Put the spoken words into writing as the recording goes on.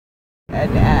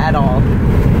at all.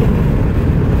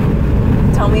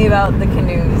 Tell me about the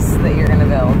canoes that you're gonna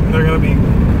build. They're gonna be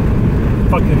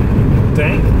fucking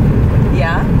dank.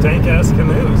 Yeah? Dank-ass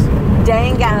canoes.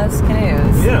 Dank-ass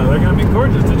canoes. Yeah, they're gonna be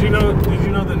gorgeous. Did you know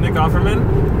that Nick Offerman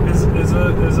is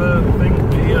a thing?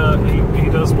 He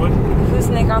does wood. Who's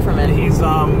Nick Offerman? He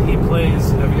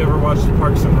plays. Have you ever watched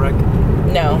Parks and Rec?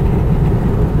 No.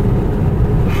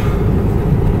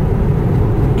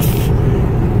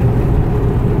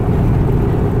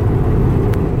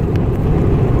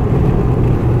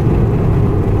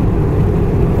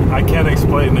 I can't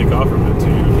explain Nick Offerman to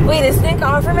you. Wait, is Nick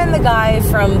Offerman the guy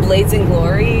from Blades and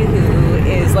Glory who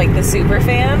is like the super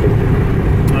fan?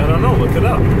 I don't know. Look it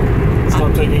up.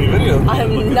 Stop taking a video of me.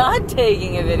 I'm not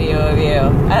taking a video of you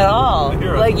at all.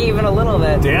 Like even a little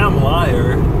bit. Damn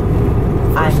liar.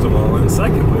 First of all, and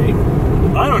secondly,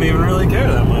 I don't even really care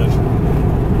that much.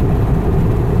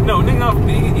 No, Nick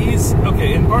Offerman, he's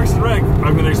okay in Parks and Rec.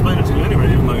 I'm going to explain it to you anyway.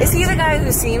 Even though is he the guy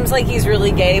who seems like he's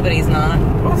really gay but he's not?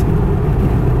 What?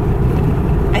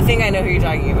 I think I know who you're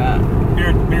talking about.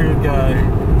 Bearded guy.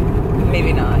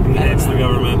 Maybe not. He hates the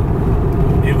government.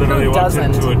 He literally walked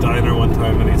into a diner one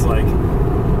time and he's like,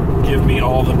 "Give me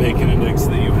all the bacon and eggs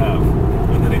that you have."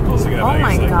 And then he pulls the guy back. Oh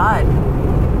my god.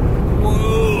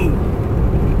 Whoa.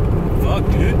 Fuck,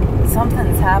 dude.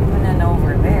 Something's happening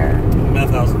over there.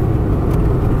 Meth house.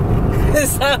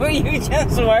 Is that what you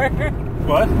just were?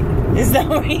 What? Is that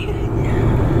what you...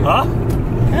 Huh?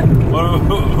 Who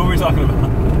are we talking about?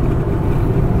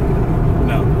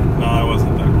 No, I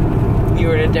wasn't there. You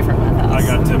were at a different meth house. I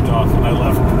got tipped off and I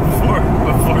left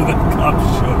before the cops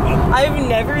showed up. I've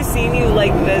never seen you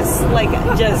like this, like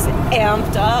just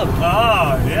amped up.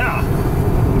 Ah, yeah.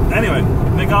 Anyway,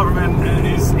 Nick Offerman,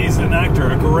 he's an actor,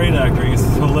 a great actor. He's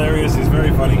hilarious. He's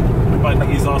very funny, but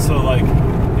he's also like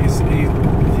he's a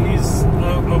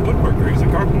woodworker. He's a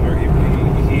carpenter.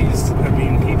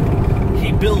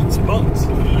 He builds boats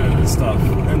and stuff.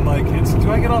 And like,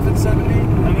 do I get off at 70?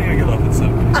 I think I get off at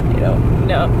 70. I don't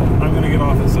know. I'm gonna get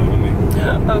off at 70.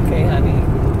 Okay, honey.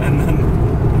 And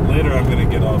then later I'm gonna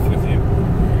get off with you.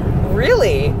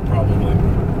 Really? Probably.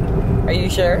 Are you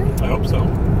sure? I hope so.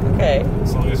 Okay.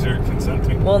 As long as you're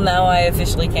consenting. Well, now I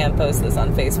officially can't post this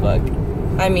on Facebook.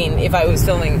 I mean, if I was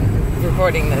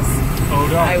recording this,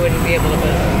 I wouldn't be able to put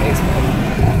it on Facebook.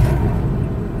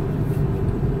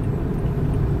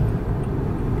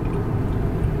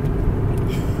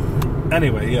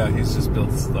 Anyway, yeah, he's just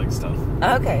built like stuff.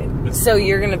 Okay. So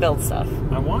you're gonna build stuff.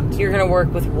 I want to. You're gonna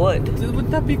work with wood.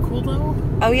 Wouldn't that be cool though?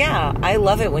 Oh yeah, I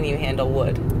love it when you handle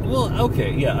wood. Well,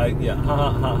 okay, yeah, ha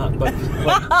ha ha ha. But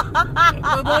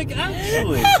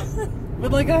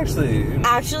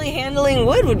actually handling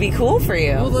wood would be cool for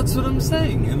you. Well, that's what I'm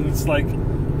saying, and it's like,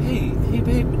 hey,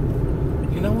 babe,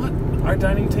 you know what? Our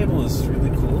dining table is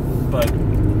really cool, but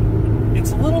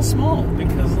it's a little small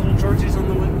because little Georgie's on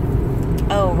the way.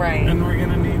 Oh right. And we're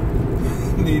gonna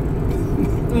need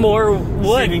more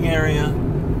wood. Seating area.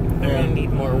 We're gonna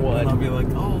need more wood. And I'll be like,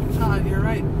 oh God, you're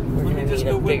right. We're gonna need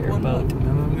a bigger boat. And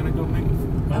I'm gonna go make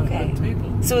a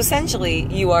table. So essentially,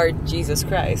 you are Jesus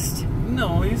Christ.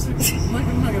 No, he's like,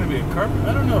 I'm not gonna be a carpenter.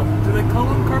 I don't know. Do they call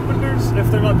them carpenters if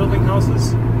they're not building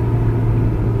houses?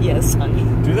 Yes, honey.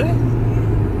 Do they?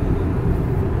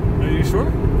 Are you sure?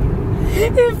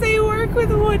 If they work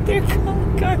with wood, they're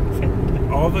called carpenters.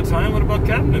 All the time? What about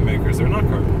cabinet makers? They're not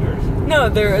carpenters. No,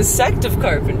 they're a sect of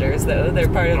carpenters, though. They're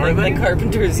part of the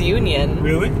Carpenters Union.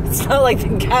 Really? It's not like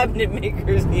the Cabinet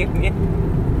Makers Union.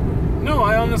 No,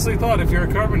 I honestly thought if you're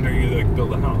a carpenter, you like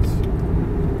build a house.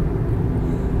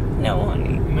 No,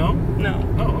 honey. No? No.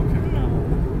 Oh, okay. No.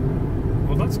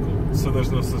 Well, that's cool. So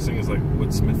there's no such thing as like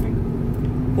woodsmithing?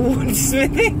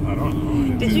 Woodsmithing? I don't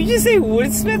know. Did you just say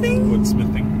woodsmithing?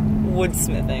 Woodsmithing.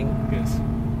 Woodsmithing. Yes.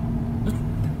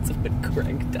 That's what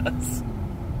Greg does.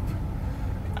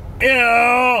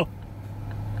 Ew!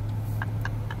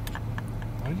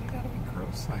 Why do you gotta be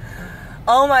gross like that?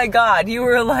 Oh my god, you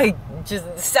were like, just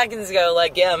seconds ago,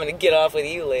 like, yeah, I'm gonna get off with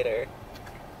you later.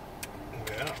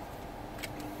 Yeah.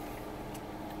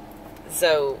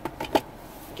 So,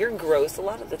 you're gross a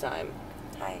lot of the time.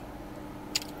 Hi.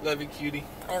 Love you, cutie.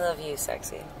 I love you,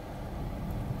 sexy.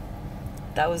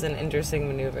 That was an interesting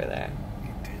maneuver there.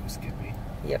 You damn Skippy.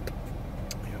 Yep.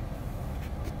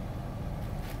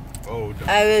 Oh, don't.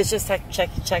 I was just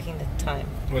checking the time.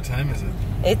 What time is it?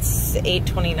 It's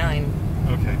 8:29.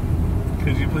 Okay.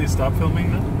 Could you please stop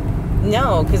filming now?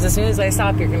 No, because as soon as I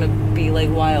stop, you're gonna be like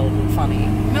wild and funny.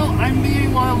 No, I'm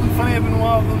being wild and funny. I've been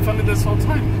wild and funny this whole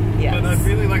time. Yes. But I'd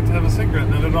really like to have a cigarette,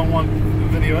 and I don't want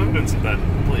video evidence of that,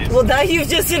 please. Well, now you've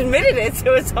just admitted it,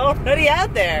 so it's already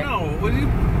out there. No, would you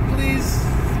please?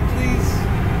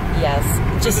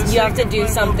 Yes. Just, you have to do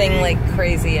something, like,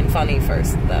 crazy and funny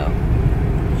first, though.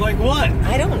 Like what?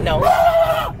 I don't know.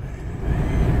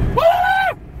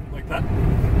 Like that?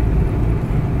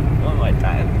 One more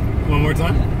time. One more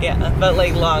time? Yeah, but,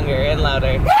 like, longer and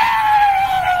louder.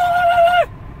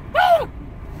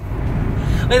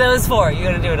 Wait, that was 4. You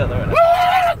gotta do another one.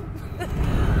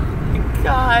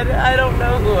 God, I don't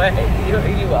know who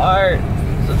you are.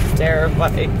 It's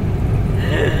terrifying.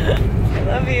 I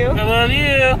love you. I love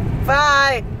you.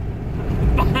 Bye.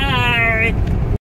 Bye.